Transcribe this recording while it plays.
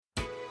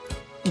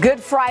Good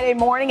Friday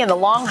morning, and the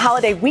long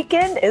holiday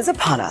weekend is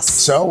upon us.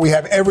 So we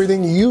have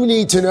everything you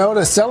need to know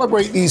to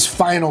celebrate these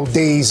final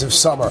days of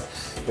summer.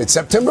 It's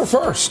September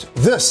 1st.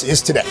 This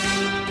is today.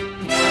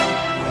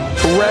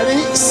 Ready,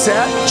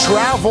 set,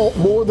 travel.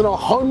 More than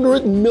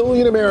 100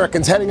 million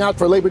Americans heading out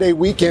for Labor Day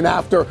weekend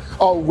after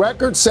a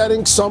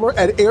record-setting summer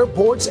at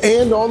airports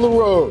and on the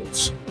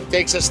roads.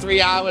 Takes us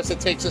 3 hours.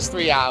 It takes us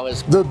 3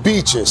 hours. The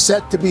beaches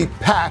set to be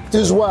packed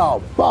as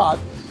well, but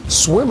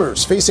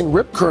swimmers facing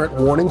rip current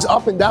warnings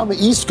up and down the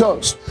East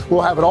Coast.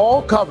 We'll have it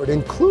all covered,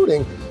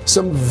 including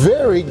some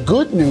very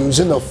good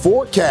news in the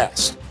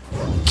forecast.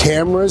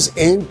 Cameras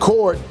in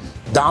court.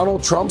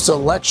 Donald Trump's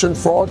election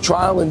fraud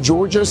trial in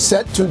Georgia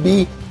set to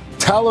be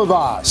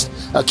televised.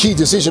 A key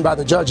decision by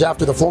the judge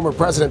after the former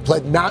president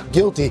pled not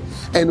guilty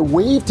and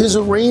waived his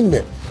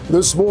arraignment.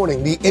 This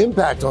morning, the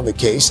impact on the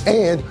case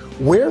and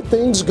where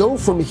things go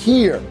from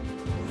here.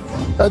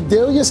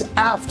 Adalia's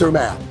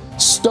aftermath.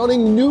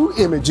 Stunning new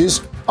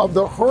images of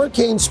the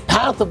hurricane's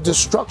path of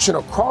destruction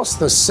across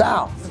the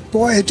South.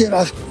 Boy, it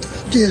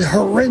did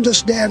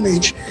horrendous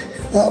damage,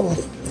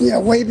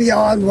 way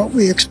beyond what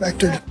we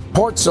expected.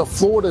 Parts of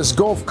Florida's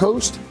Gulf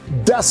Coast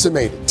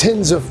decimated,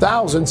 tens of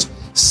thousands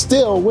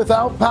still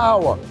without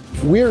power.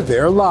 We're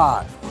there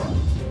live.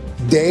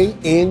 Day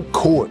in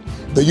court.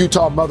 The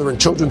Utah mother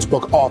and children's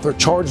book author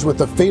charged with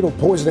the fatal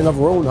poisoning of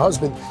her own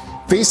husband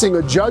facing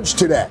a judge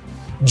today.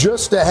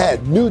 Just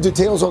ahead, new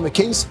details on the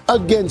case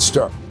against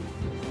her.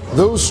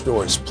 Those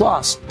stories,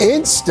 plus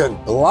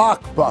instant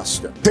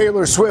blockbuster.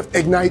 Taylor Swift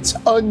ignites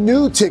a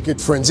new ticket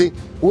frenzy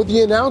with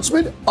the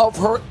announcement of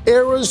her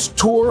Eras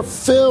Tour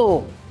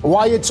film.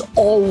 Why it's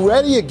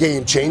already a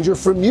game changer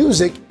for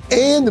music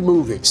and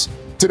movies.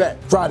 Today,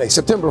 Friday,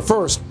 September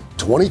 1st,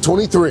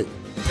 2023.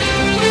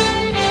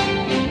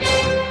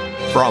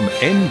 From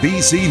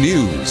NBC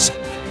News,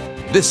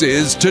 this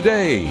is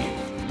Today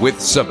with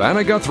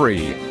Savannah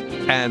Guthrie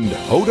and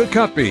Hoda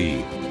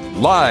Kotb,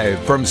 live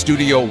from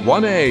Studio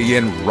 1A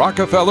in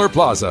Rockefeller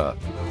Plaza.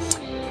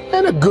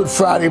 And a good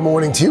Friday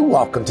morning to you.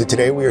 Welcome to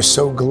Today. We are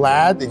so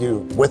glad that you're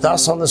with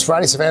us on this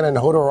Friday. Savannah and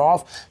Hoda are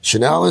off.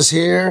 Chanel is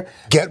here.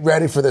 Get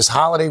ready for this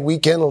holiday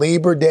weekend,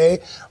 Labor Day,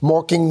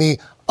 marking the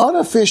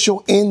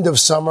unofficial end of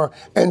summer,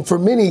 and for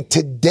many,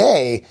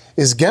 today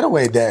is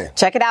Getaway Day.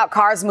 Check it out.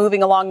 Cars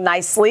moving along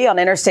nicely on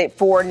Interstate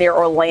 4 near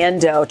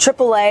Orlando.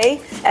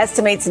 AAA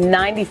estimates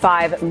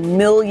 95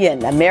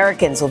 million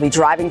Americans will be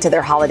driving to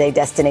their holiday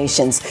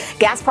destinations.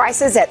 Gas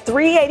prices at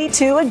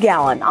 $3.82 a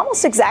gallon,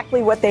 almost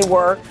exactly what they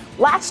were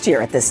last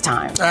year at this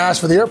time. As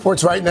for the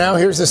airports right now,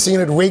 here's the scene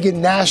at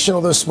Reagan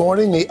National this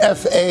morning. The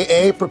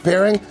FAA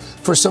preparing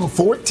for some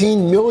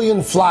 14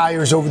 million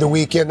flyers over the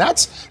weekend.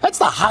 That's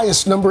the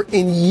highest number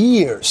in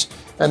years.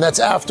 And that's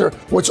after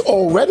what's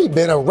already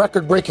been a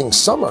record-breaking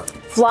summer.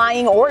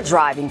 Flying or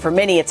driving, for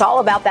many, it's all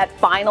about that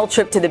final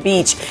trip to the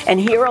beach. And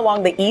here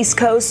along the East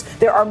Coast,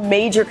 there are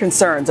major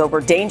concerns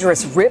over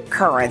dangerous rip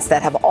currents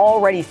that have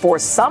already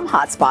forced some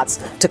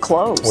hotspots to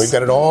close. We've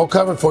got it all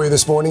covered for you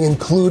this morning,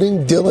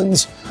 including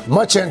Dylan's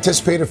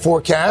much-anticipated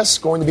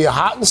forecast. Going to be a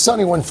hot and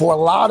sunny one for a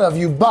lot of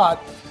you, but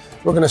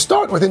we're going to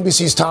start with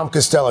NBC's Tom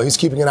Costello. He's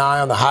keeping an eye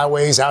on the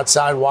highways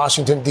outside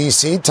Washington,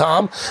 D.C.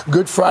 Tom,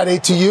 good Friday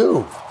to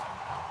you.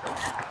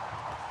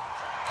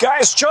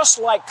 Guys, just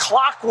like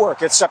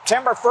clockwork, it's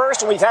September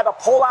 1st, and we've had to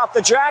pull out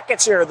the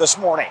jackets here this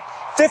morning.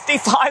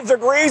 55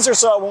 degrees or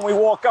so when we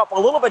woke up, a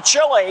little bit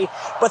chilly,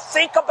 but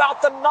think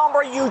about the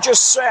number you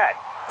just said.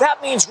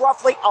 That means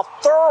roughly a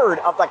third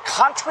of the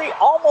country,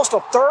 almost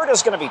a third,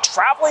 is going to be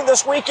traveling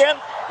this weekend.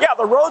 Yeah,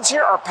 the roads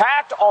here are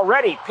packed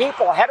already.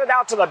 People headed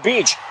out to the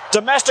beach.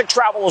 Domestic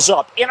travel is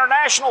up.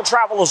 International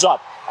travel is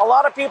up. A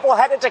lot of people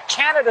headed to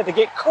Canada to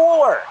get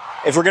cooler.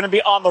 If we're going to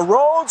be on the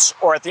roads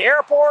or at the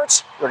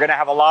airports, we're going to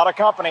have a lot of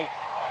company.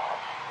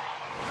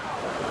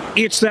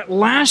 It's that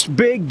last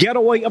big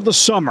getaway of the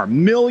summer.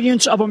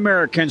 Millions of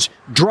Americans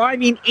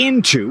driving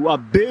into a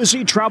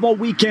busy travel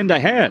weekend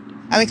ahead.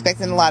 I'm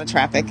expecting a lot of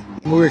traffic.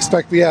 We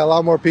expect, a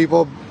lot more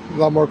people, a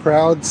lot more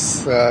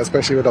crowds,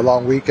 especially with a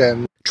long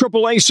weekend.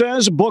 AAA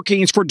says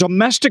bookings for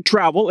domestic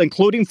travel,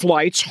 including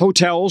flights,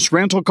 hotels,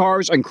 rental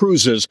cars, and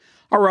cruises,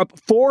 are up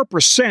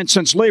 4%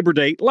 since Labor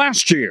Day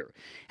last year,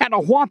 and a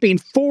whopping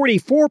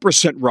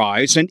 44%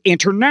 rise in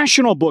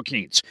international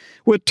bookings,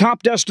 with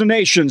top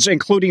destinations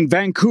including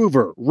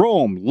Vancouver,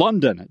 Rome,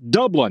 London,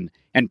 Dublin,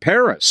 and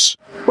Paris.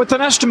 With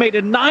an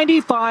estimated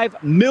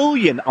 95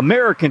 million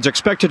Americans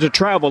expected to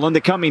travel in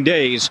the coming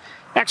days,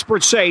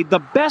 experts say the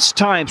best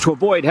times to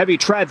avoid heavy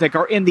traffic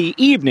are in the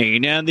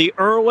evening and the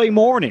early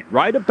morning,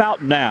 right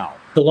about now.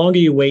 The longer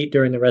you wait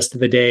during the rest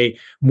of the day,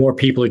 more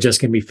people are just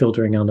going to be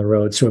filtering on the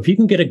road. So if you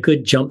can get a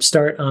good jump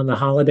start on the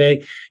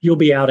holiday, you'll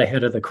be out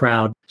ahead of the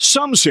crowd.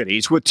 Some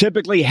cities with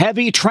typically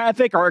heavy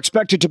traffic are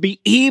expected to be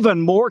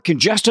even more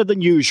congested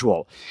than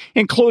usual,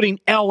 including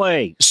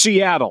L.A.,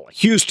 Seattle,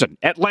 Houston,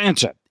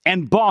 Atlanta,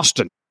 and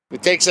Boston.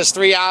 It takes us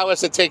 3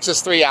 hours. It takes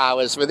us 3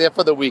 hours. We're there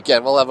for the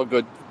weekend. We'll have a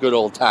good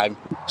old time.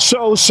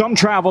 So some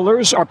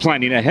travelers are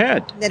planning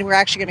ahead. Then we're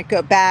actually going to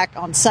go back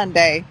on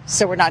Sunday,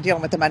 so we're not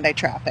dealing with the Monday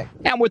traffic.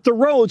 And with the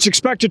roads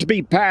expected to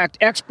be packed,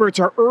 experts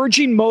are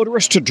urging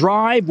motorists to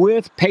drive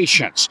with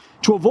patience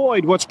to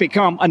avoid what's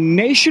become a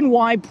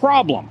nationwide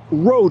problem,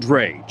 road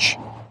rage.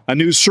 A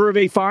new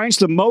survey finds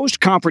the most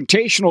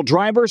confrontational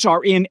drivers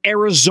are in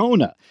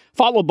Arizona,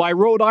 followed by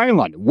Rhode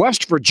Island,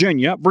 West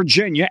Virginia,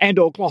 and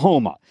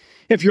Oklahoma.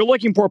 If you're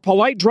looking for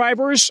polite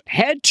drivers,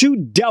 head to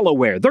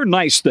Delaware. They're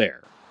nice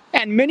there.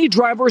 And many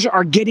drivers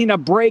are getting a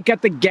break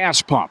at the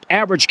gas pump.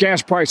 Average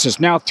gas prices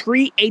now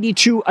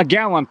 $3.82 a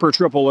gallon per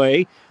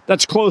AAA.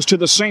 That's close to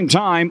the same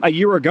time a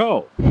year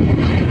ago.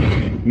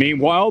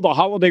 Meanwhile, the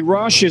holiday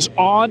rush is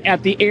on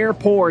at the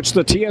airports.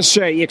 The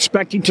TSA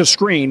expecting to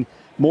screen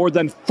more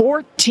than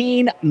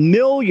 14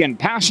 million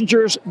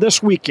passengers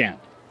this weekend.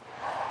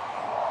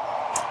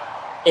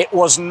 It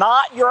was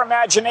not your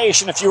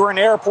imagination if you were in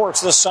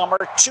airports this summer.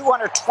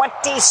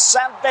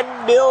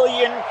 227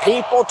 million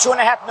people,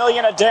 2.5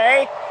 million a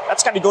day.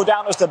 That's going to go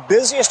down as the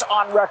busiest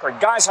on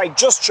record. Guys, I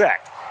just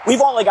checked.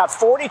 We've only got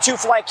 42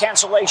 flight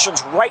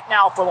cancellations right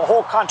now for the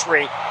whole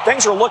country.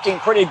 Things are looking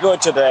pretty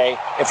good today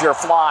if you're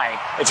flying.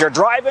 If you're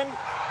driving,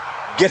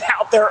 get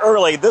out there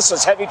early. This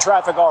is heavy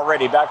traffic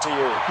already. Back to you.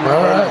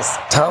 All right.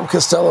 Tom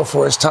Costello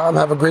for us. Tom,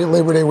 have a great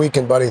Labor Day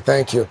weekend, buddy.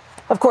 Thank you.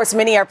 Of course,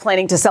 many are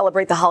planning to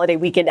celebrate the holiday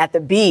weekend at the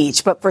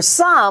beach, but for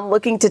some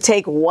looking to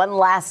take one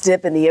last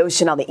dip in the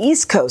ocean on the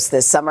East Coast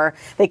this summer,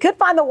 they could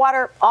find the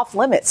water off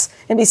limits.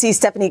 NBC's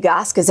Stephanie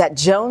Gosk is at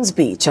Jones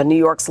Beach on New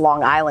York's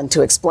Long Island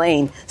to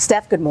explain.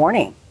 Steph, good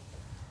morning.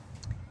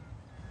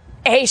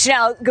 Hey,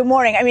 Chanel, good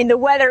morning. I mean, the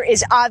weather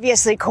is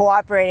obviously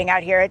cooperating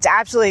out here. It's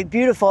absolutely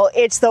beautiful.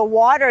 It's the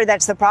water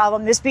that's the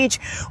problem. This beach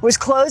was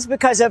closed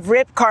because of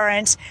rip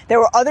currents. There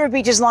were other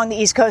beaches along the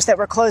East Coast that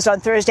were closed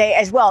on Thursday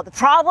as well. The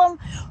problem,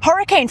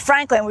 Hurricane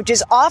Franklin, which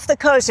is off the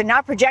coast and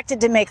not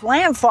projected to make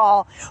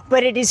landfall,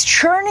 but it is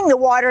churning the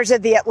waters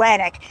of the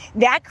Atlantic.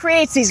 That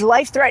creates these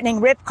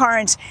life-threatening rip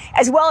currents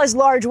as well as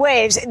large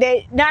waves.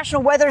 The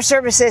National Weather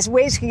Service's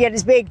waves can get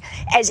as big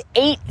as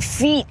 8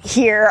 feet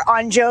here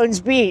on Jones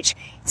Beach.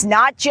 It's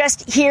not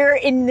just here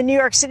in the New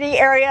York City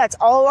area. It's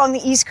all along the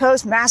East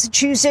Coast,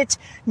 Massachusetts,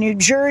 New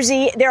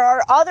Jersey. There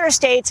are other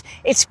states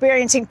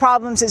experiencing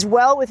problems as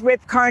well with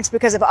rip currents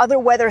because of other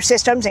weather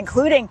systems,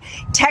 including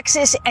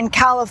Texas and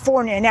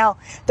California. Now,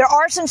 there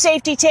are some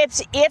safety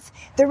tips. If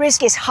the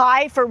risk is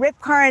high for rip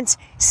currents,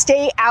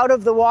 stay out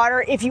of the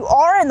water. If you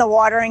are in the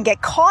water and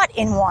get caught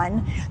in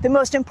one, the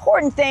most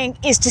important thing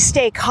is to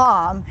stay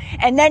calm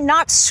and then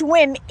not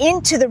swim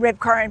into the rip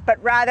current,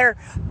 but rather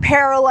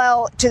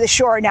parallel to the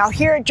shore. Now,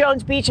 here at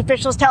Jones Beach,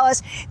 officials tell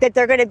us that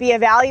they're going to be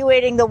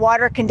evaluating the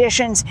water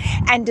conditions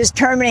and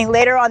determining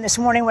later on this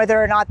morning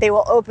whether or not they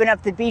will open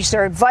up the beach.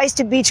 Their advice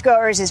to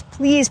beachgoers is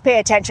please pay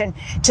attention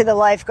to the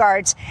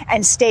lifeguards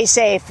and stay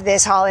safe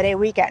this holiday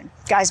weekend.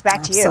 Guys,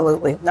 back to you.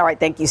 Absolutely. All right.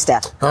 Thank you,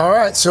 Steph. All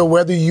right. So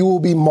whether you will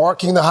be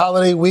marking the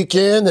holiday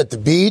weekend at the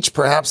beach,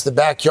 perhaps the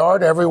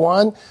backyard,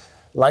 everyone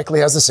likely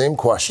has the same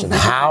question.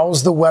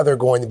 How's the weather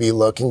going to be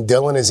looking?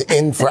 Dylan is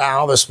in for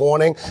Al this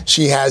morning.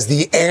 She has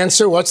the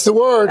answer. What's the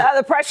word?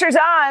 The pressure's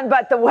on,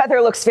 but the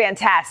weather looks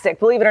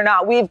fantastic. Believe it or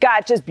not, we've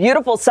got just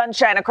beautiful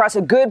sunshine across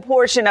a good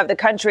portion of the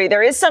country.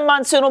 There is some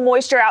monsoonal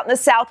moisture out in the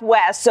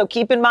southwest, so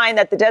keep in mind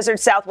that the desert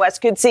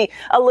southwest could see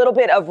a little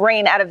bit of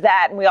rain out of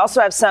that. And we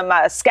also have some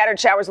scattered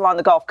showers along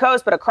the Gulf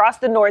Coast, but across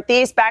the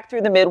Northeast, back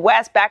through the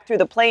Midwest, back through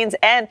the plains,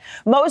 and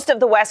most of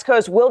the West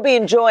Coast will be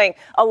enjoying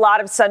a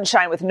lot of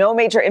sunshine with no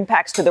major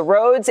impacts to the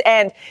roads.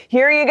 And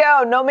here you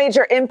go. No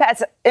major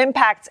impacts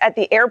at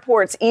the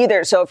airports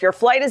either. So if your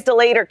flight is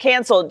delayed or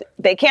canceled,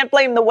 they can't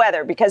blame the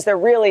weather because there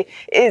really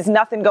is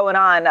nothing going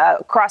on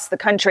across the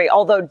country.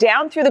 Although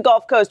down through the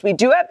Gulf Coast, we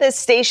do have this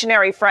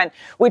stationary front,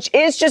 which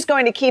is just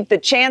going to keep the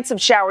chance of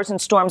showers and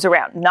storms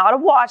around. Not a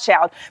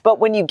washout, but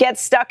when you get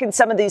stuck in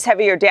some of these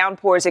heavier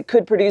downpours, it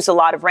could produce a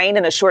lot of rain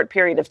in a short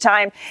period of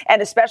time.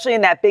 And especially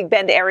in that Big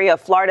Bend area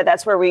of Florida,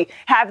 that's where we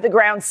have the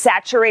ground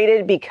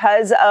saturated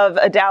because of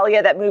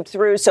Idalia that moved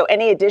through. So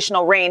any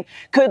additional rain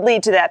could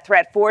lead to that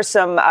threat for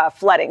some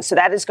flooding. So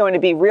that is going to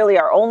be really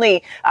our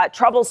only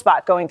trouble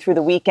spot going through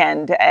the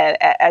weekend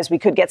as we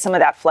could get some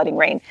of that flooding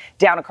rain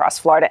down across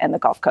Florida and the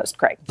Gulf Coast,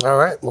 Craig. All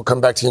right. We'll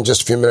come back to you in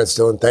just a few minutes,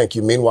 Dylan. Thank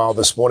you. Meanwhile,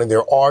 this morning,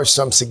 there are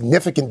some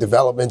significant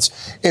developments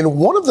in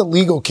one of the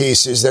legal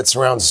cases that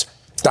surrounds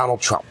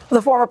Donald Trump.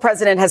 The former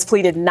president has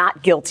pleaded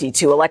not guilty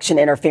to election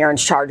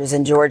interference charges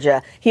in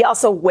Georgia. He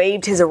also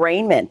waived his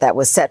arraignment that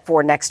was set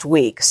for next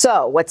week.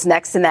 So what's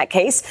next in that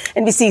case?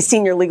 NBC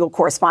senior legal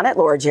correspondent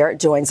Laura Jarrett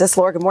joins us.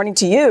 Laura, good morning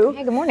to you.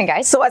 Hey, good morning,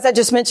 guys. So as I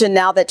just mentioned,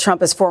 now that Trump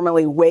has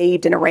formally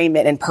waived an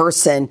arraignment in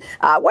person,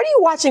 what are you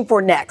watching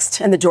for next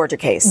in the Georgia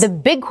case? The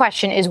big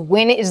question is,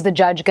 when is the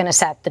judge going to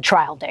set the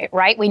trial date,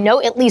 right? We know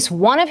at least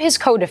one of his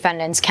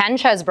co-defendants, Ken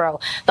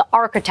Chesebro, the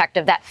architect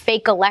of that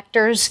fake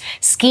electors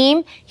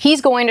scheme, he's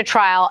going going to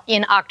trial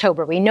in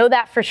October. We know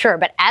that for sure.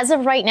 But as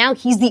of right now,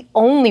 he's the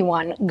only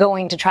one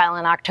going to trial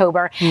in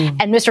October.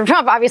 And Mr.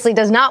 Trump obviously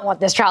does not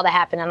want this trial to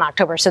happen in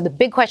October. So the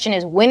big question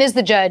is, when is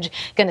the judge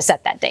going to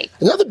set that date?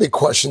 Another big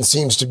question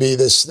seems to be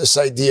this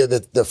idea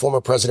that the former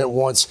president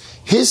wants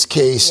his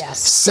case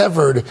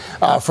severed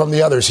from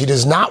the others. He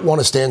does not want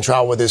to stand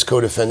trial with his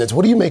co-defendants.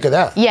 What do you make of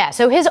that? Yeah,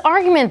 so his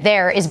argument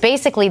there is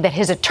basically that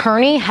his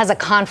attorney has a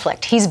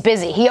conflict. He's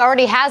busy. He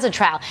already has a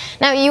trial.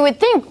 Now, you would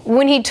think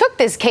when he took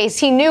this case,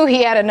 he knew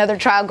he had another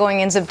trial going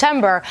in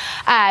September.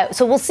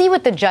 So we'll see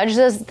what the judge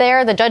does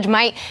there. The judge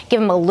might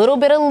give him a little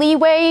bit of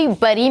leeway,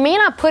 but he may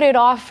not put it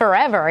off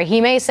forever. He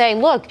may say,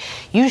 look,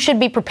 you should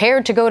be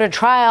prepared to go to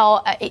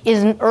trial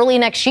in early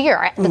next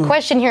year. The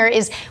question here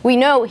is, we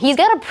know he's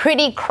got a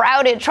pretty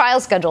crowded trial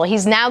schedule.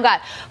 He's now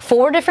got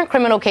 4 different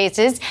criminal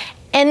cases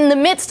in the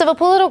midst of a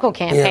political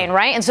campaign,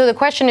 right? And so the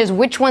question is,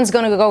 which one's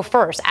going to go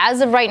first?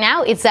 As of right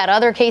now, it's that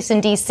other case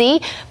in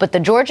D.C., but the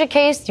Georgia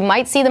case, you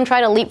might see them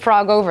try to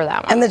leapfrog over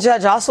that one. And the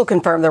judge also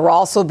confirmed there will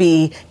also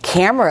be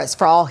cameras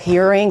for all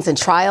hearings and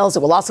trials.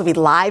 It will also be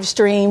live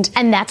streamed.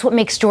 And that's what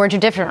makes Georgia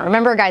different.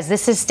 Remember, guys,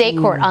 this is state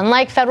court.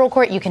 Unlike federal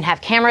court, you can have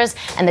cameras.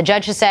 And the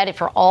judge has said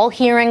for all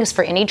hearings,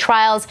 for any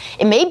trials,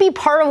 it may be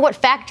part of what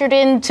factored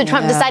into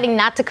Trump deciding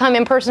not to come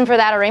in person for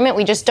that arraignment.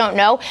 We just don't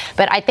know.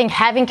 But I think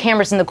having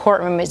cameras in the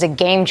courtroom is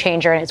a game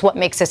changer, and it's what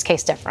makes this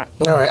case different.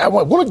 All right. I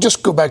want to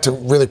just go back to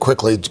really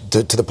quickly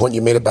to the point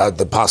you made about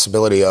the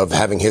possibility of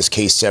having his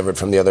case severed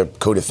from the other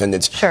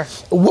co-defendants. Sure.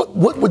 What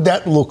would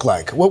that look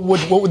like? What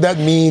would that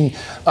mean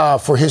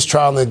for his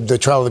trial and the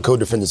trial of the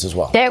co-defendants as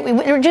well?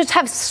 We just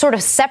have sort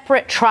of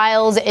separate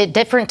trials at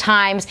different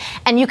times,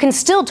 and you can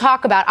still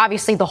talk about,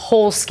 obviously, the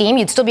whole scheme.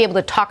 You'd still be able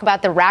to talk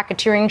about the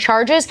racketeering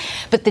charges,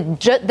 but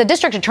the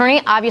district attorney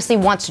obviously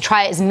wants to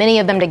try as many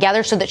of them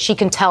together so that she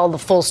can tell the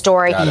full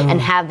story and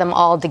have them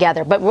all together.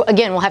 But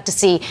again, we'll have to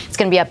see. It's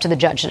going to be up to the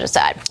judge to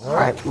decide. All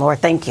right, Laura,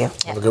 thank you.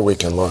 Have a good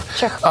weekend, Laura.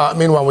 Sure.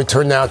 Meanwhile, we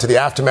turn now to the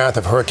aftermath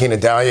of Hurricane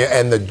Idalia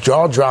and the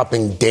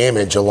jaw-dropping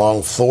damage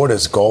along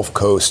Florida's Gulf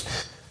Coast.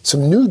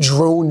 Some new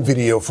drone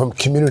video from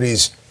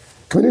communities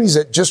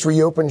that just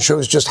reopened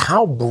shows just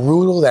how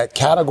brutal that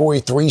Category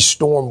 3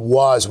 storm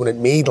was when it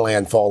made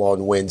landfall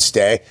on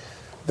Wednesday.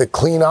 The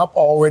cleanup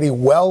already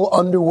well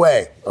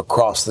underway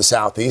across the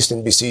Southeast.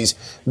 NBC's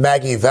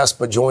Maggie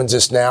Vespa joins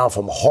us now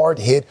from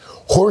hard-hit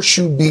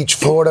Horseshoe Beach,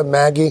 Florida.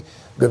 Maggie,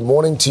 good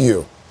morning to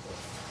you.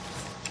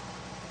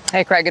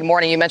 Hey, Craig, good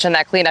morning. You mentioned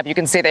that cleanup. You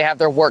can see they have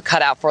their work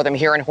cut out for them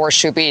here in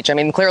Horseshoe Beach. I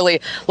mean, clearly,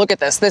 look at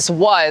this. This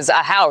was a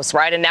house,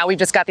 right? And now we've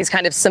just got these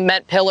kind of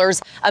cement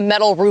pillars, a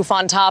metal roof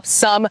on top,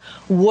 some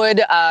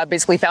wood,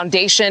 basically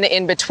foundation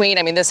in between.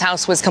 I mean, this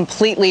house was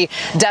completely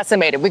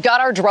decimated. We've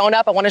got our drone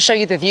up. I want to show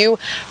you the view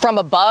from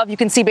above. You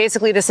can see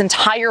basically this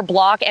entire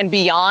block and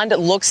beyond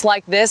looks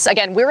like this.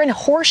 Again, we're in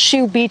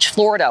Horseshoe Beach,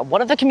 Florida,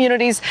 one of the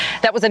communities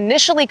that was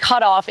initially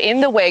cut off in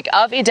the wake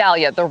of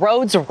Idalia. The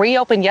roads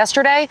reopened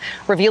yesterday,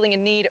 revealing a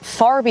need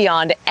far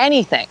beyond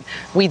anything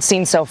we'd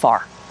seen so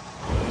far.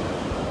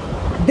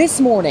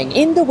 This morning,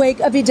 in the wake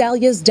of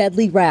Idalia's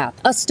deadly wrath,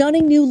 a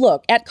stunning new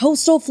look at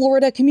coastal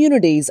Florida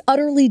communities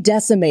utterly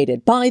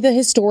decimated by the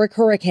historic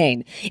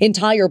hurricane.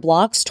 Entire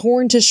blocks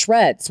torn to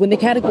shreds when the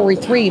Category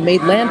 3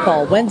 made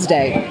landfall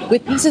Wednesday,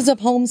 with pieces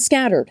of homes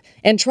scattered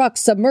and trucks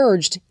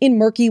submerged in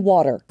murky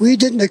water. We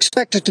didn't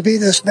expect it to be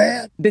this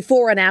bad.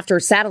 Before and after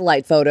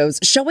satellite photos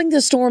showing the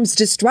storm's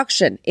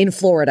destruction in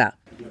Florida.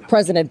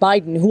 President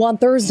Biden, who on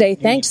Thursday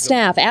thanked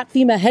staff at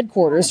FEMA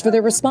headquarters for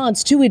their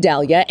response to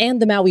Idalia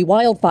and the Maui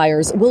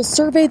wildfires, will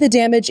survey the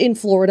damage in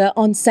Florida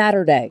on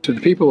Saturday. To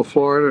the people of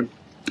Florida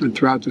and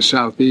throughout the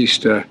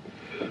Southeast, I'm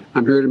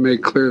here to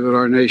make clear that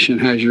our nation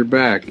has your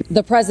back.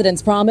 The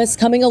president's promise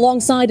coming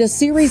alongside a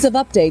series of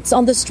updates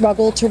on the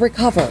struggle to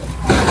recover.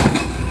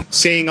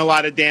 Seeing a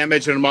lot of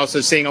damage, and I'm also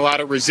seeing a lot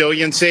of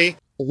resiliency.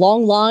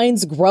 Long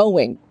lines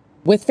growing,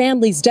 with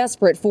families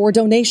desperate for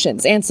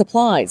donations and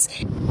supplies.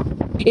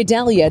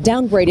 Idalia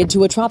downgraded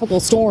to a tropical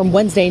storm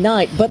Wednesday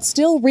night, but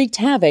still wreaked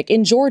havoc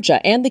in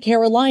Georgia and the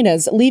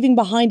Carolinas, leaving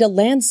behind a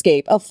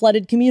landscape of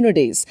flooded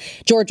communities.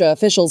 Georgia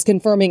officials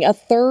confirming a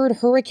third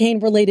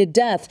hurricane-related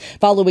death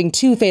following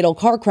 2 fatal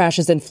car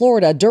crashes in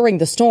Florida during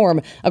the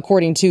storm,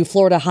 according to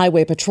Florida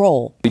Highway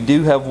Patrol. We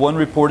do have one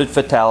reported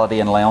fatality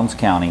in Lowndes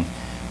County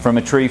from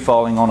a tree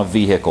falling on a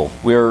vehicle.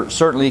 We're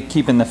certainly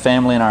keeping the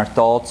family in our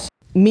thoughts.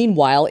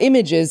 Meanwhile,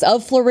 images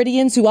of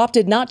Floridians who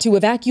opted not to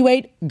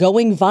evacuate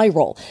going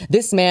viral.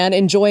 This man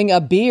enjoying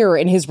a beer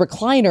in his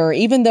recliner,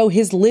 even though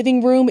his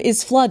living room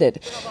is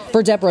flooded.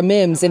 For Deborah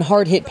Mims in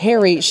hard-hit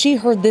Perry, she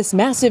heard this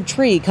massive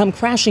tree come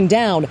crashing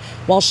down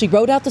while she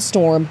rode out the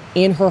storm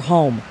in her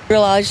home.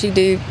 Realize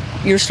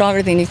you're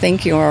stronger than you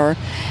think you are.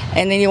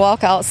 And then you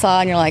walk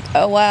outside and you're like,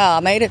 oh, wow,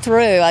 I made it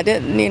through. I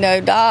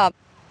didn't, die.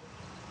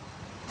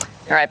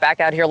 All right, back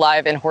out here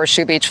live in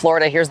Horseshoe Beach,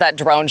 Florida. Here's that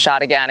drone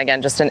shot again.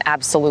 Again, just an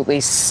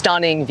absolutely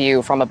stunning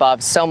view from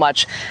above. So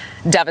much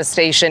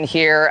devastation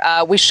here.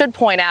 We should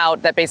point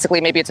out that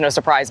basically maybe it's no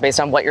surprise based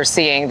on what you're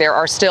seeing. There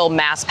are still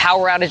mass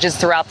power outages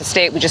throughout the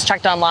state. We just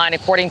checked online.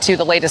 According to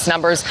the latest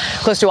numbers,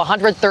 close to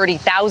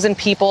 130,000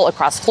 people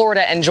across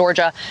Florida and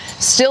Georgia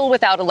still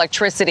without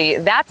electricity.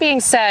 That being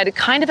said,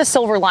 kind of a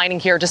silver lining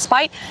here,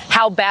 despite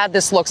how bad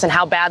this looks and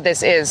how bad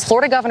this is.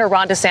 Florida Governor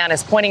Ron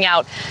DeSantis pointing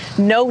out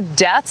no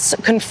deaths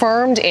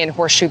confirmed in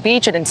Horseshoe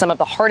Beach and in some of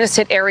the hardest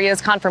hit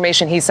areas.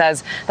 Confirmation, he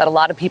says, that a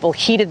lot of people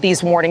heeded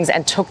these warnings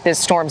and took this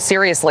storm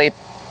seriously.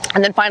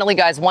 And then finally,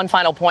 guys, one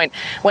final point.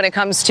 When it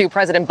comes to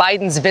President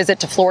Biden's visit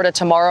to Florida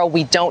tomorrow,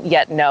 we don't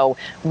yet know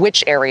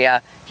which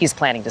area he's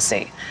planning to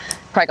see.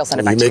 Craig, I'll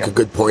send it back to you. You make a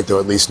good point, though,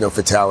 at least no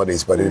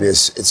fatalities, but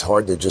it's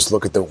hard to just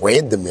look at the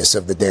randomness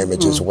of the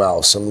damage as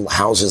well. Some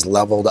houses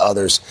leveled,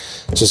 others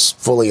just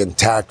fully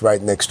intact right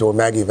next door.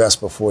 Maggie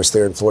Vespa for us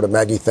there in Florida.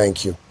 Maggie,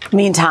 thank you.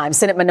 Meantime,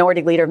 Senate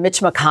Minority Leader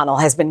Mitch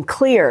McConnell has been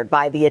cleared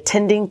by the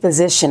attending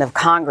physician of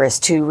Congress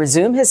to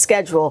resume his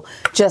schedule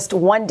just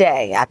one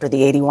day after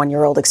the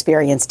 81-year-old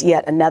experienced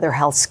yet another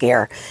health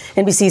scare.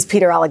 NBC's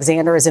Peter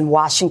Alexander is in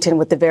Washington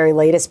with the very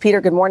latest.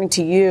 Peter, good morning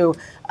to you.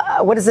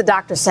 What is the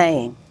doctor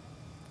saying?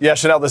 Yeah,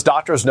 Chanel, this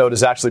doctor's note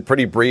is actually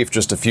pretty brief,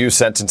 just a few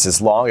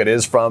sentences long. It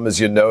is from, as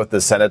you note,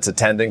 the Senate's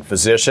attending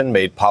physician,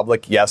 made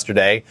public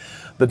yesterday.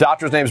 The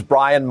doctor's name's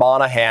Brian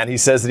Monahan. He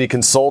says that he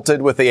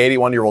consulted with the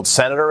 81-year-old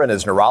senator and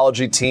his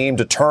neurology team,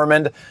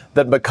 determined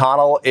that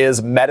McConnell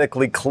is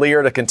medically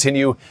clear to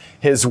continue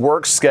his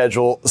work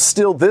schedule.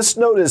 Still, this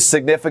note is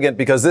significant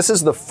because this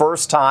is the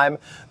first time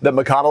that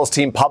McConnell's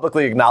team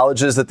publicly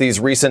acknowledges that these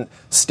recent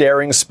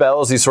staring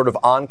spells, these sort of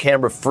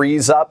on-camera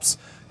freeze-ups,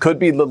 could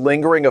be the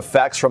lingering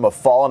effects from a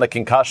fall and a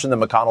concussion that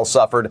McConnell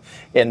suffered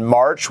in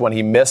March when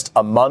he missed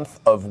a month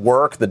of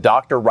work. The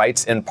doctor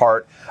writes in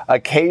part,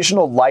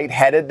 occasional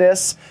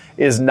lightheadedness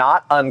is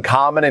not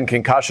uncommon in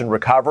concussion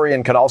recovery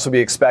and can also be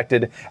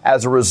expected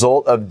as a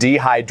result of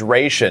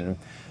dehydration.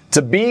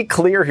 To be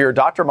clear here,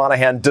 Dr.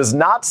 Monahan does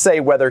not say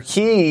whether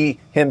he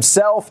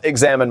himself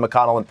examined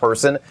McConnell in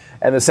person,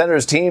 and the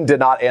senator's team did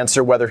not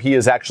answer whether he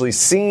has actually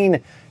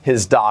seen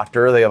his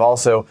doctor. They have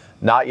also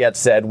not yet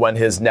said when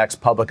his next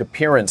public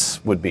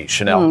appearance would be.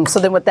 Chanel. So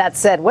then with that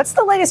said, what's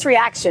the latest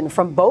reaction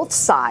from both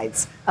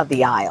sides of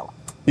the aisle?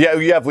 Yeah,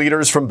 you have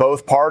leaders from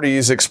both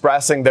parties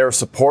expressing their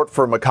support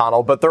for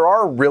McConnell, but there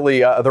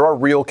are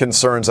real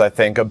concerns, I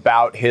think,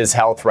 about his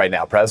health right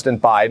now.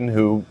 President Biden,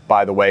 who,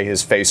 by the way,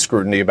 has faced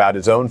scrutiny about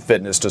his own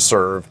fitness to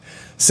serve,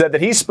 said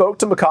that he spoke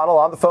to McConnell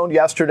on the phone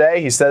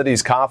yesterday. He said that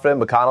he's confident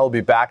McConnell will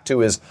be back to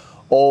his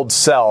old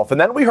self. And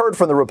then we heard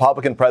from the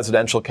Republican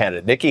presidential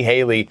candidate, Nikki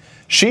Haley.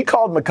 She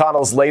called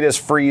McConnell's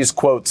latest freeze,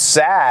 quote,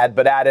 sad,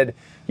 but added,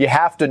 you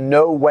have to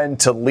know when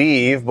to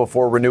leave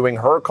before renewing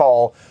her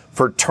call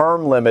for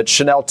term limits.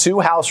 Chanel, two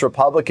House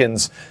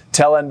Republicans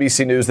tell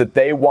NBC News that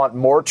they want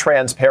more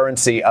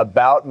transparency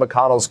about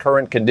McConnell's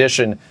current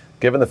condition,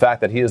 given the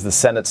fact that he is the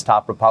Senate's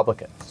top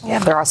Republican. Yeah,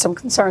 there are some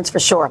concerns for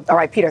sure. All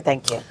right, Peter,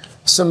 thank you.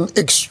 Some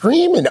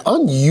extreme and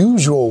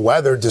unusual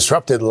weather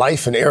disrupted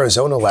life in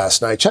Arizona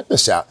last night. Check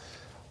this out.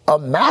 A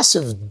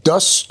massive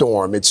dust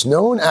storm. It's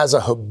known as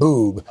a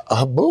haboob.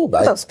 A haboob.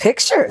 Those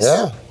pictures.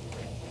 Yeah.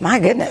 My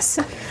goodness.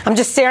 I'm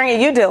just staring at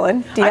you,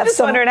 Dylan. Do you I'm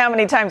just wondering how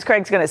many times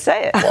Craig's going to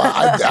say it. Well,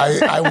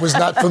 I was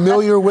not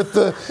familiar with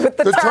the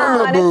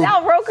term and it's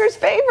Al Roker's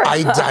favorite.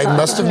 I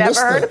must have never missed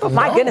heard it. of it.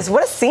 My goodness,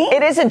 what a scene.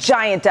 It is a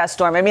giant dust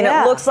storm. I mean,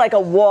 It looks like a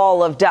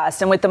wall of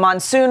dust. And with the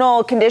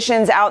monsoonal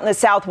conditions out in the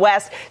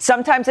southwest,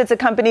 sometimes it's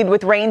accompanied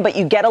with rain, but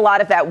you get a lot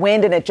of that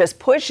wind and it just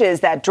pushes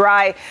that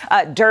dry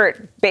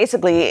dirt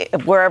basically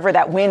wherever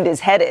that wind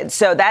is headed.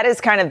 So that is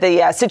kind of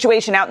the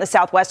situation out in the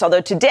southwest.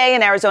 Although today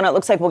in Arizona, it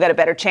looks like we'll get a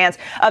better chance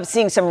of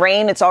seeing some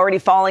rain. It's already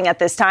falling at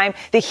this time.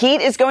 The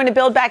heat is going to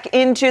build back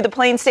into the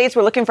plain states.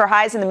 We're looking for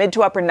highs in the mid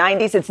to upper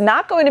 90s. It's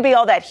not going to be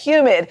all that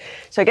humid.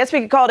 So I guess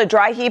we could call it a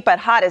dry heat, but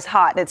hot is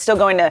hot. It's still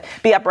going to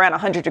be up around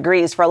 100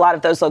 degrees for a lot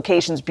of those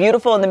locations.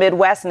 Beautiful in the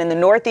Midwest and in the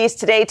Northeast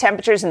today.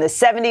 Temperatures in the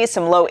 70s,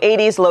 some low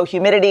 80s, low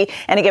humidity.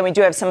 And again, we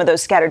do have some of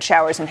those scattered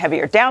showers and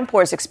heavier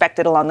downpours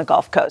expected along the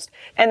Gulf Coast.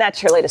 And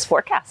that's your latest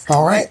forecast.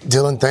 All right,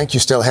 Dylan, thank you.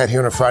 Still ahead here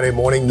on a Friday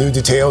morning. New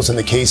details in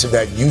the case of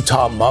that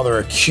Utah mother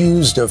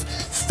accused of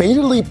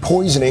fatally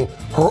poisoning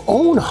her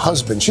own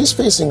husband. She's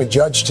facing a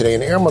judge today,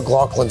 and Aaron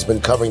McLaughlin's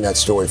been covering that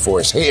story for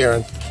us. Hey,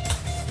 Aaron.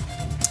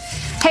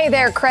 Hey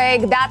there,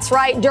 Craig. That's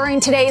right. During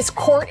today's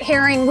court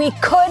hearing, we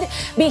could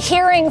be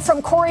hearing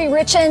from Corey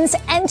Richins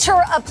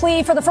enter a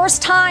plea for the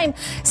first time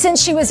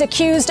since she was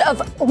accused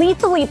of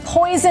lethally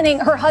poisoning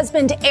her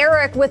husband,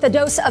 Eric, with a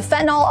dose of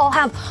fentanyl. I'll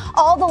have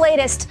all the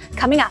latest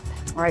coming up.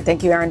 All right,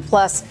 thank you, Aaron.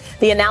 Plus,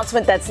 the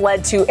announcement that's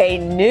led to a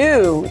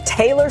new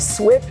Taylor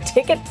Swift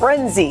ticket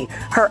frenzy.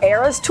 Her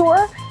Eras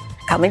tour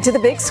coming to the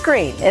big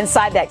screen.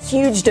 Inside that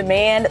huge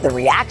demand, the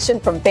reaction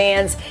from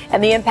fans,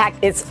 and the impact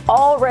it's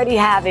already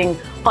having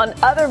on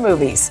other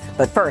movies.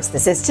 But first,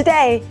 this is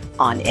Today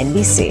on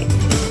NBC.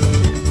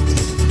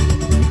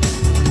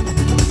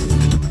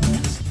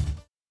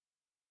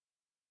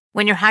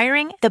 When you're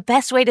hiring, the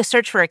best way to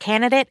search for a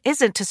candidate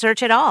isn't to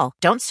search at all.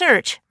 Don't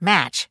search,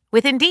 match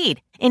with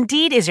Indeed.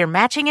 Indeed is your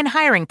matching and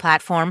hiring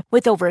platform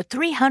with over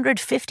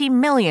 350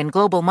 million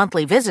global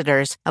monthly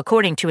visitors,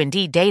 according to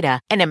Indeed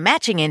data, and a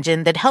matching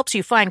engine that helps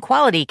you find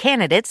quality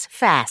candidates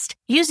fast.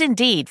 Use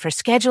Indeed for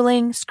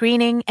scheduling,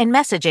 screening, and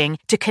messaging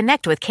to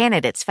connect with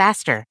candidates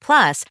faster.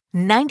 Plus,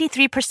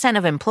 93%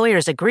 of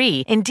employers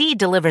agree Indeed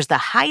delivers the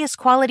highest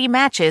quality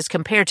matches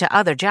compared to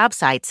other job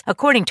sites,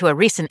 according to a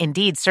recent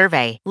Indeed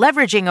survey.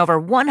 Leveraging over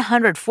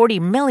 140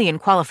 million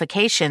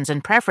qualifications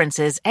and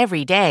preferences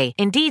every day,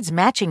 Indeed's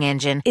matching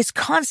engine is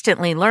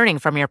constantly learning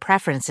from your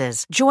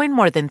preferences. Join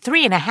more than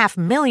 3.5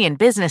 million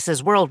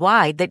businesses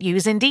worldwide that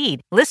use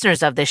Indeed.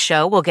 Listeners of this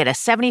show will get a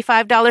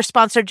 $75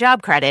 sponsored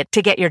job credit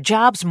to get your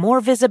jobs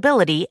more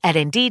visibility at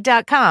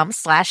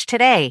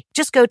Indeed.com/today.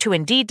 Just go to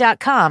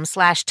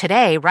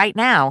Indeed.com/today right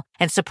now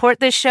and support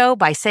this show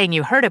by saying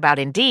you heard about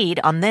Indeed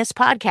on this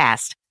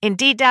podcast.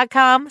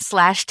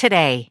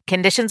 Indeed.com/today.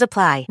 Conditions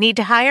apply. Need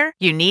to hire?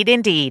 You need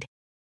Indeed.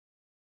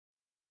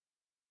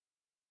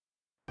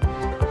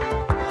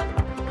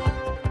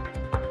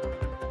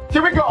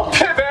 Here we go.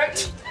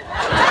 Pivot.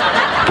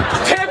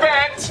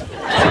 Pivot.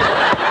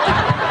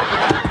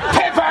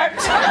 Pivot. Pivot.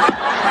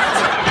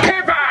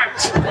 Pivot.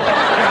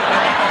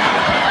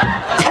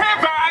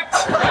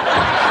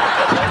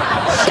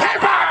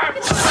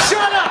 Pivot.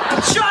 Shut up.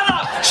 Shut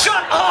up.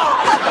 Shut up.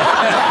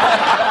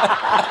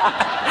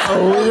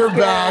 We're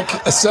back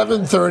at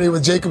 7:30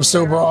 with Jacob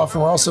Soboroff,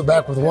 and we're also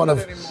back with one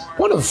of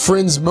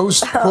Friends'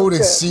 most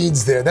quoted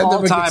scenes there. That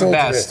never gets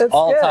old.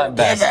 All-time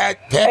best.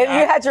 And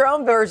you had your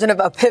own version of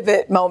a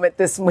pivot moment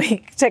this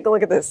week. Take a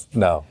look at this.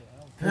 No.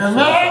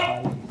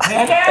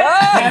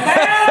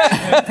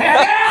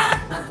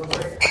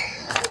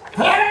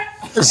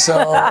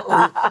 So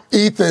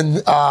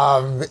Ethan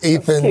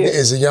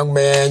is a young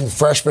man,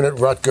 freshman at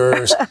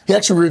Rutgers. He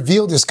actually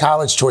revealed his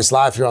college choice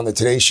live here on the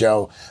Today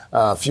Show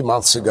a few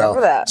months ago.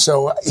 Remember that.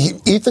 So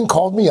Ethan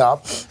called me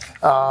up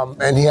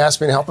and he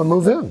asked me to help him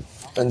move in.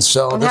 And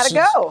so how'd it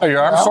go? Are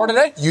your arms sore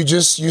today? You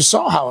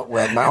saw how it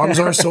went. My arms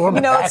are sore.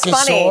 My back it's is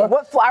funny.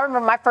 sore. I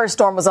remember my first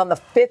storm was on the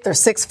 5th or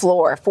 6th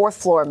floor, 4th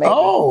floor maybe.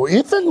 Oh,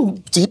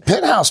 Ethan, deep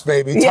penthouse,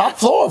 baby. Yeah, Top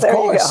floor, of there you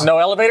course. go. No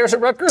elevators at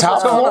Rutgers?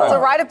 Top floor. It's a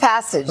rite of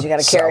passage. You got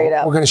to carry it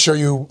up. We're going to show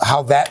you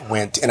how that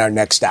went in our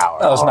next hour.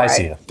 That was All nice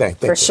right. of you.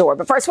 Thank you. For sure.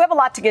 But first, we have a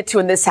lot to get to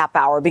in this half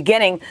hour,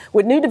 beginning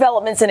with new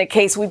developments in a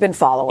case we've been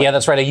following. Yeah,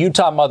 that's right. A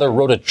Utah mother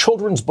wrote a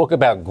children's book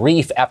about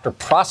grief after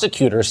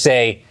prosecutors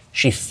say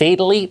she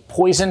fatally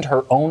poisoned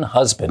her own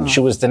husband. She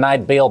was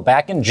denied bail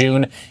back in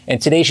June, and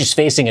today she's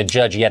facing a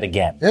judge yet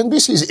again.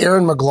 NBC's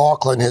Erin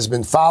McLaughlin has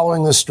been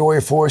following this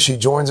story for us. She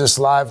joins us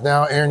live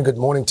now. Erin, good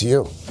morning to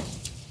you.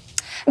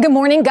 Good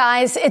morning,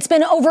 guys. It's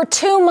been over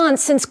 2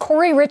 months since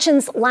Corey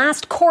Richens'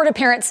 last court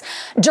appearance.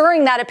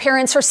 During that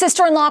appearance, her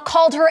sister-in-law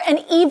called her an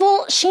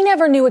evil she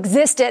never knew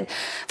existed.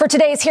 For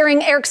today's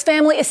hearing, Eric's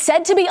family is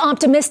said to be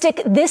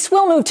optimistic this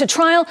will move to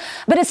trial,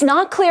 but it's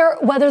not clear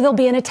whether they'll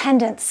be in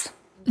attendance.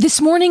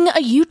 This morning,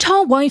 a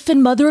Utah wife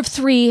and mother of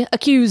 3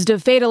 accused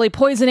of fatally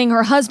poisoning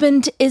her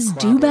husband is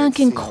due back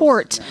in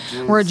court,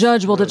 where a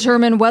judge will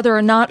determine whether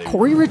or not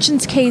Corey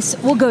Richens' case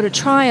will go to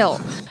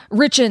trial.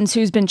 Richens,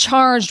 who's been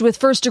charged with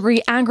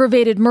first-degree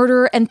aggravated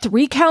murder and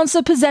 3 counts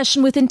of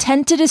possession with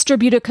intent to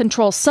distribute a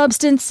controlled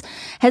substance,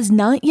 has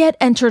not yet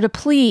entered a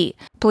plea.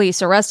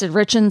 Police arrested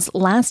Richens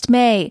last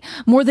May,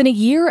 more than a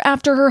year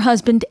after her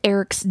husband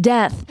Eric's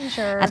death.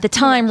 At the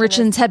time,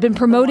 Richens had been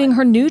promoting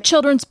her new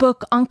children's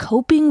book on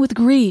coping with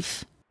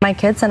grief. My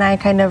kids and I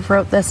kind of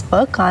wrote this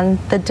book on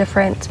the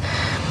different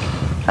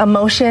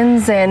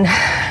emotions and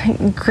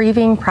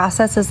grieving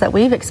processes that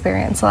we've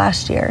experienced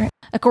last year.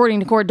 According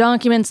to court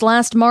documents,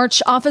 last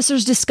March,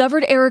 officers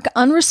discovered Eric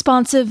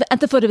unresponsive at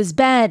the foot of his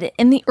bed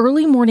in the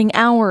early morning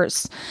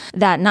hours.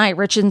 That night,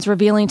 Richens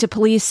revealing to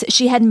police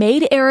she had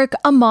made Eric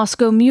a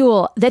Moscow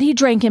Mule that he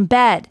drank in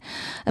bed.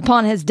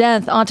 Upon his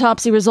death,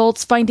 autopsy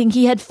results finding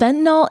he had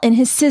fentanyl in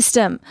his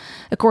system.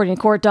 According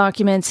to court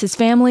documents, his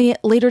family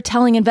later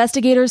telling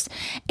investigators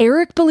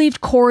Eric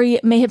believed Corey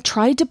may have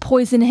tried to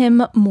poison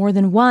him more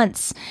than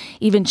once,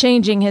 even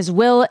changing his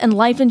will and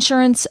life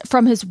insurance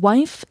from his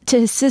wife to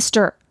his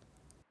sister.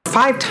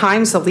 5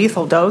 times the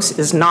lethal dose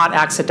is not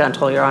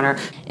accidental, Your Honor.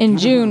 In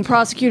June,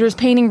 prosecutors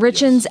painting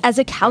Richens as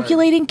a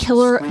calculating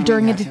killer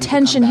during a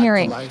detention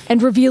hearing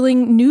and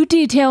revealing new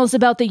details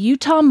about the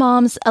Utah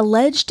mom's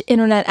alleged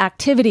internet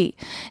activity,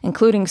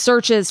 including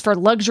searches for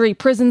luxury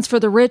prisons for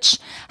the rich,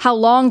 how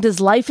long does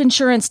life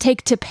insurance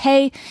take to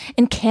pay,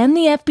 and can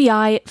the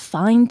FBI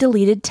find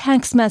deleted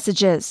text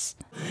messages?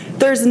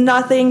 There's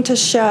nothing to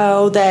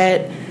show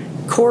that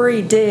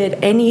Corey did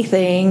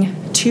anything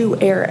to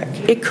Eric.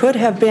 It could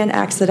have been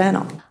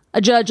accidental. A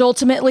judge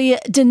ultimately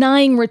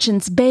denying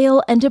Richens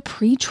bail and a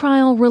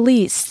pretrial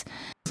release.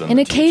 In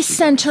a case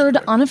centered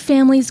on a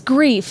family's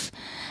grief,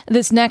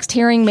 this next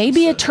hearing may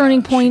be a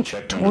turning point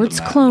towards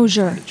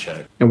closure.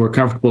 And we're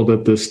comfortable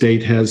that the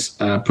state has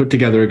put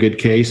together a good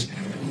case.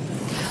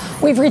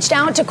 We've reached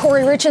out to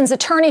Corey Richins'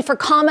 attorney for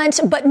comment,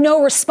 but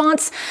no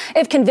response.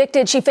 If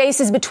convicted, she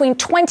faces between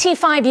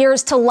 25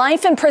 years to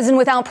life in prison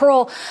without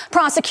parole.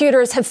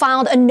 Prosecutors have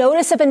filed a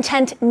notice of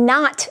intent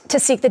not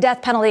to seek the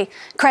death penalty.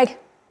 Craig?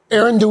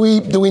 Aaron, do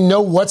we know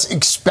what's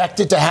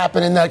expected to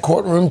happen in that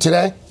courtroom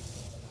today?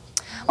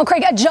 Well,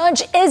 Craig, a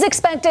judge is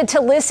expected to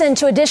listen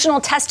to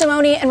additional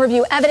testimony and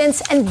review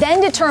evidence and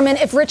then determine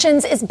if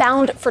Richins is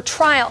bound for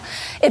trial.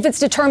 If it's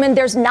determined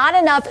there's not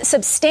enough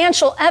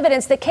substantial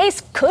evidence, the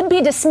case could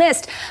be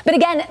dismissed. But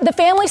again, the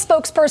family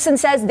spokesperson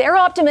says they're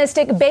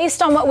optimistic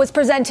based on what was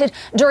presented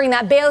during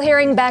that bail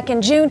hearing back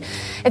in June.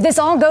 If this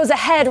all goes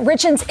ahead,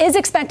 Richins is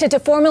expected to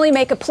formally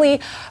make a plea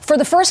for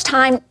the first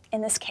time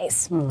in this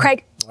case.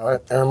 Craig? All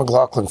right, Aaron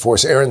McLaughlin for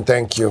us. Aaron,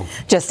 thank you.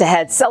 Just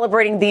ahead,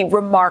 celebrating the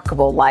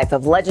remarkable life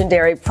of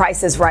legendary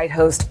Price is Right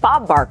host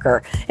Bob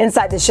Barker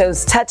inside the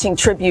show's touching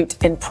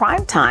tribute in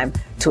primetime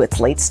to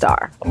its late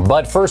star.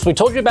 But first, we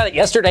told you about it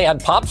yesterday on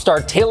Pop star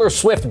Taylor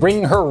Swift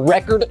bringing her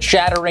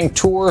record-shattering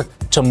tour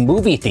to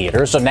movie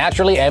theaters. So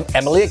naturally,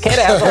 Emily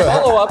Akeda has a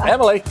follow-up.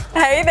 Emily.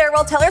 Hey there.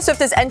 Well, Taylor Swift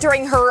is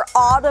entering her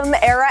autumn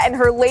era, and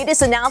her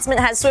latest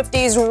announcement has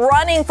Swifties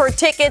running for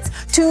tickets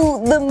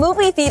to the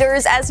movie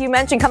theaters, as you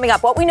mentioned, coming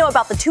up. What we know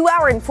about the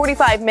 2-hour and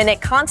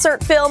 45-minute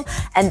concert film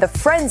and the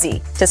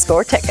frenzy to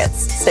score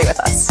tickets. Stay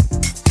with us.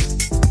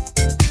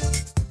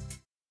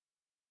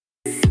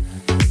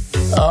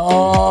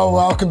 Oh,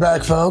 welcome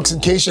back, folks. In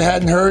case you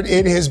hadn't heard,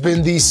 it has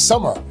been the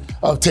summer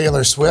of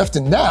Taylor Swift,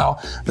 and now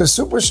the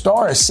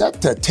superstar is set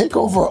to take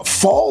over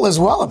fall as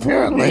well,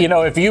 apparently. You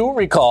know, if you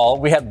recall,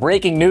 we had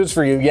breaking news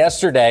for you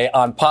yesterday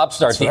on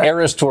Popstars, the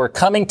Eras Tour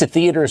coming to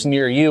theaters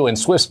near you, and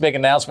Swift's big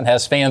announcement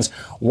has fans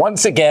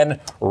once again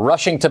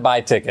rushing to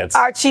buy tickets.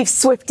 Our chief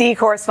Swiftie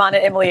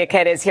correspondent, Emily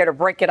Akeda, is here to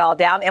break it all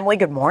down. Emily,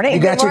 good morning.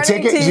 You got your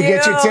ticket? Did you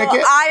get your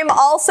ticket? I'm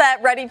all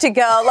set, ready to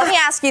go. Let me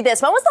ask you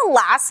this. When was the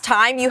last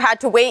time you had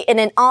to wait in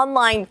an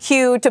online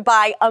queue to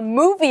buy a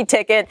movie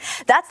ticket?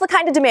 That's the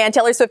kind of demand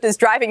Taylor Swift is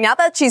driving now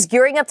that she's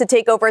gearing up to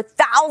take over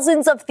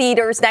thousands of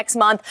theaters next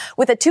month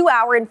with a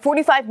 2-hour and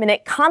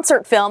 45-minute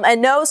concert film. And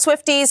no,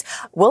 Swifties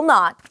will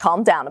not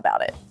calm down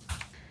about it.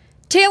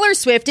 Taylor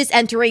Swift is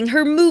entering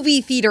her movie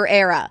theater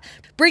era,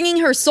 bringing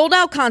her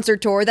sold-out concert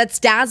tour that's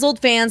dazzled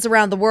fans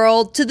around the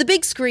world to the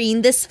big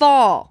screen this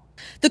fall.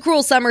 The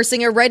Cruel Summer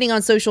singer writing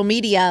on social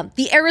media,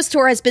 the Eras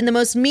Tour has been the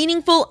most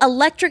meaningful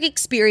electric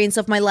experience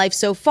of my life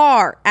so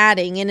far,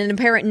 adding in an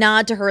apparent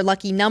nod to her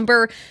lucky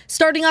number,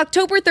 starting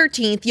October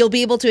 13th, you'll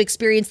be able to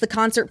experience the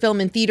concert film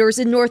in theaters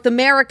in North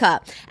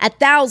America at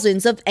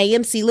thousands of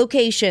AMC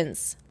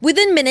locations.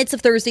 Within minutes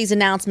of Thursday's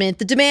announcement,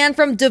 the demand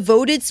from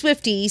devoted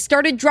Swifties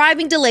started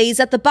driving delays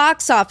at the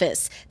box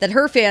office that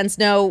her fans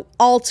know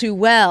all too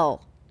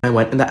well. I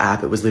went in the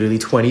app, it was literally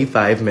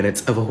 25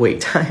 minutes of a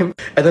wait time.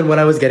 And then when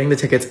I was getting the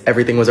tickets,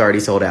 everything was already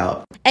sold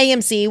out.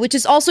 AMC, which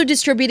is also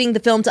distributing the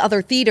film to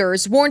other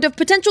theaters, warned of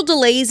potential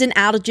delays and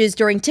outages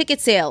during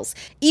ticket sales,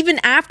 even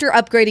after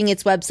upgrading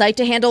its website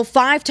to handle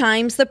 5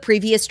 times the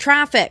previous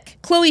traffic.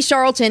 Chloe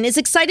Charlton is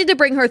excited to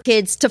bring her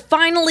kids to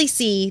finally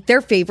see their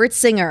favorite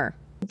singer.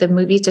 The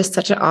movie is just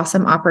such an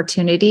awesome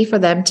opportunity for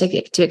them to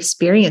get to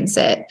experience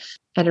it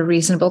at a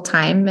reasonable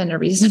time and a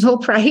reasonable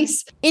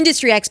price.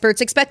 Industry experts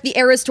expect the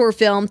Eras Tour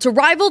film to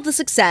rival the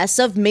success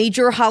of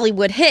major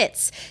Hollywood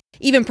hits,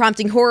 even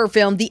prompting horror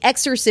film The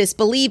Exorcist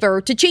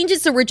Believer to change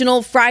its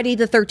original Friday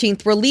the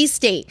 13th release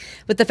date,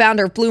 with the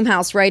founder of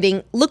Blumhouse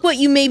writing, "Look what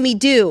you made me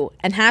do,"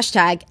 and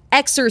hashtag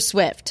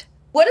 #ExorSwift.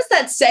 What does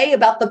that say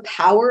about the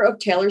power of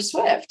Taylor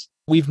Swift?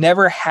 We've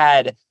never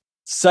had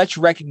such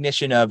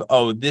recognition of,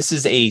 oh, this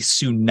is a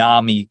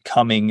tsunami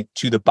coming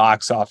to the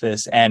box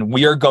office, and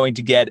we are going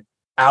to get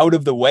out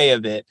of the way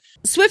of it.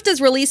 Swift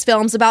has released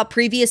films about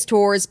previous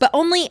tours, but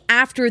only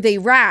after they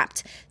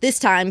wrapped. This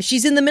time,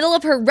 she's in the middle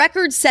of her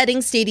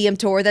record-setting stadium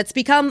tour that's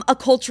become a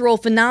cultural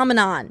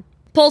phenomenon.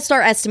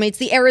 Polestar estimates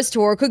the Eras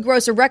Tour could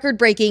gross a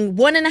record-breaking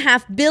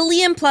 $1.5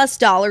 billion+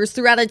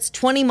 throughout its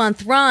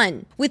 20-month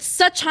run. With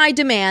such high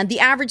demand, the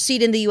average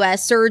seat in the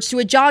U.S. surged to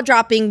a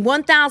jaw-dropping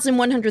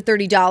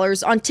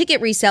 $1,130 on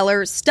ticket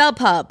reseller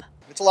StubHub.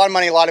 It's a lot of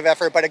money, a lot of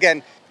effort, but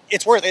again,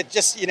 it's worth it.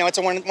 Just, it's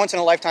a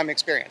once-in-a-lifetime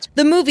experience.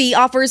 The movie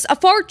offers a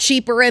far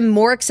cheaper and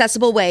more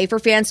accessible way for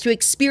fans to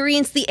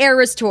experience the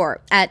Eras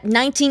Tour at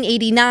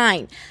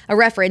 $19.89, a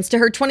reference to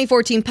her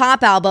 2014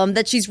 pop album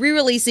that she's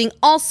re-releasing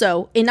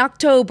also in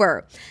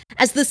October,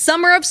 as the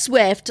summer of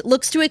Swift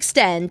looks to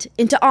extend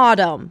into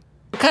autumn.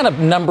 What kind of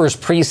numbers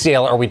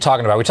pre-sale are we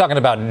talking about? Are we talking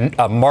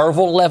about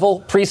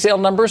Marvel-level pre-sale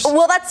numbers?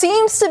 Well, that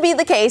seems to be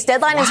the case.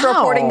 Deadline is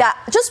reporting that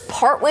just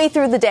partway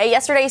through the day,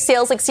 yesterday,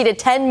 sales exceeded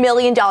 $10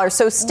 million,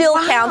 so still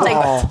counting.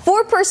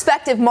 For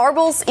perspective,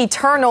 Marvel's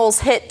Eternals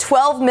hit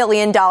 $12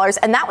 million,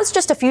 and that was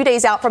just a few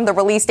days out from the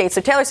release date.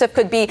 So Taylor Swift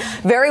could be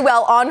very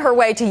well on her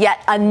way to yet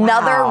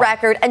another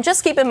record. And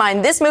just keep in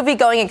mind, this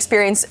movie-going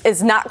experience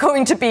is not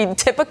going to be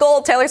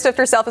typical. Taylor Swift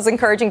herself is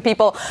encouraging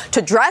people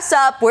to dress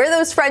up, wear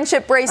those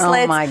friendship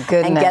bracelets. Oh, my goodness.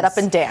 and get up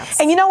and dance.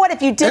 And you know what?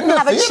 If you didn't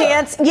have a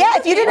chance,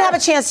 if you didn't have a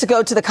chance to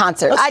go to the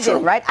concert, That's I true.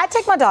 didn't, right? I'd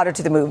take my daughter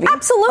to the movie.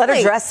 Absolutely. Let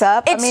her dress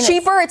up. It's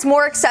cheaper, it's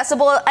more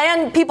accessible,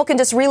 and people can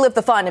just relive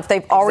the fun if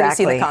they've already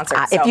seen the concert.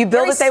 If you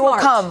build it, they will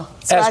come.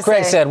 As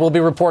Craig said, we'll be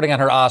reporting on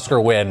her Oscar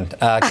win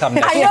come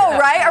next year. I know,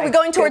 right? Are we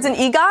going towards an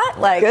EGOT?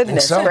 Like,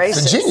 goodness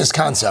It's a genius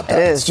concept.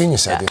 It's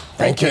genius idea.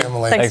 Thank you,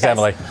 Emily. Thanks,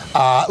 Emily.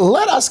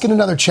 Let us get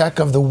another check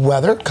of the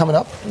weather coming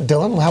up.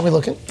 Dylan, how are we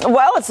looking?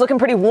 Well, it's looking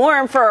pretty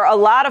warm for a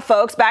lot of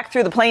folks back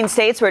through the Plain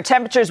States, where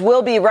temperatures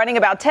will be running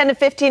about 10 to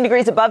 15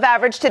 degrees above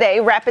average today.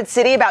 Rapid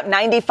City, about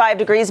 95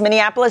 degrees.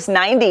 Minneapolis,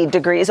 90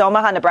 degrees.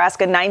 Omaha,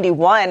 Nebraska,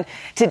 91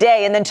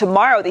 today. And then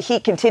tomorrow, the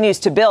heat continues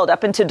to build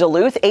up into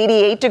Duluth,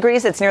 88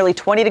 degrees. That's nearly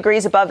 20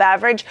 degrees above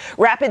average.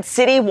 Rapid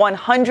City,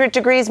 100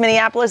 degrees.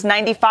 Minneapolis,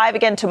 95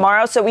 again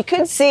tomorrow. So we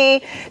could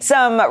see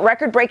some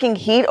record-breaking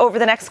heat over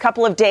the next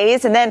couple of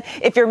days. And then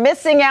if you're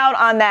missing out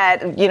on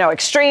that,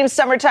 extreme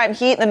summertime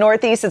heat in the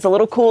Northeast, it's a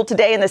little cool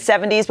today in the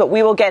 70s, but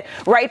we will get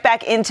right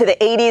back into the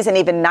 80s and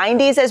even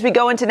 90s as we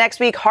go into next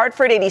week.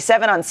 Hartford,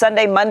 87 on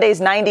Sunday. Monday's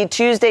 90.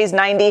 Tuesday's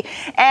 90.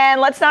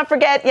 And let's not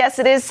forget, yes,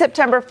 it is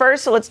September 1st,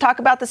 so let's talk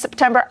about the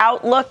September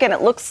outlook. And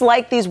it looks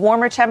like these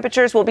warmer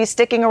temperatures will be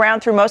sticking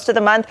around through most of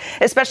the month,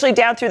 especially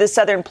down through the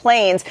southern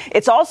plains.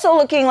 It's also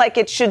looking like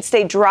it should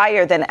stay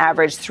drier than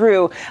average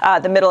through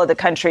the middle of the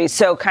country.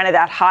 So kind of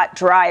that hot,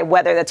 dry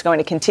weather that's going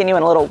to continue,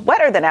 and a little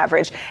wetter than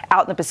average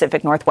out in the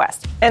Pacific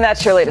Northwest. And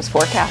that's your latest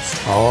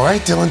forecast. All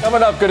right, Dylan.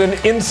 Coming up, could an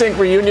NSYNC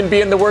reunion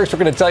be in the works? We're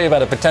going to tell you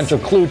about a potential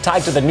clue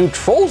tied to the new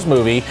Trolls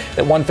movie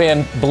that one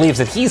fan believes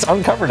that he's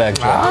uncovered,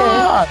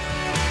 actually.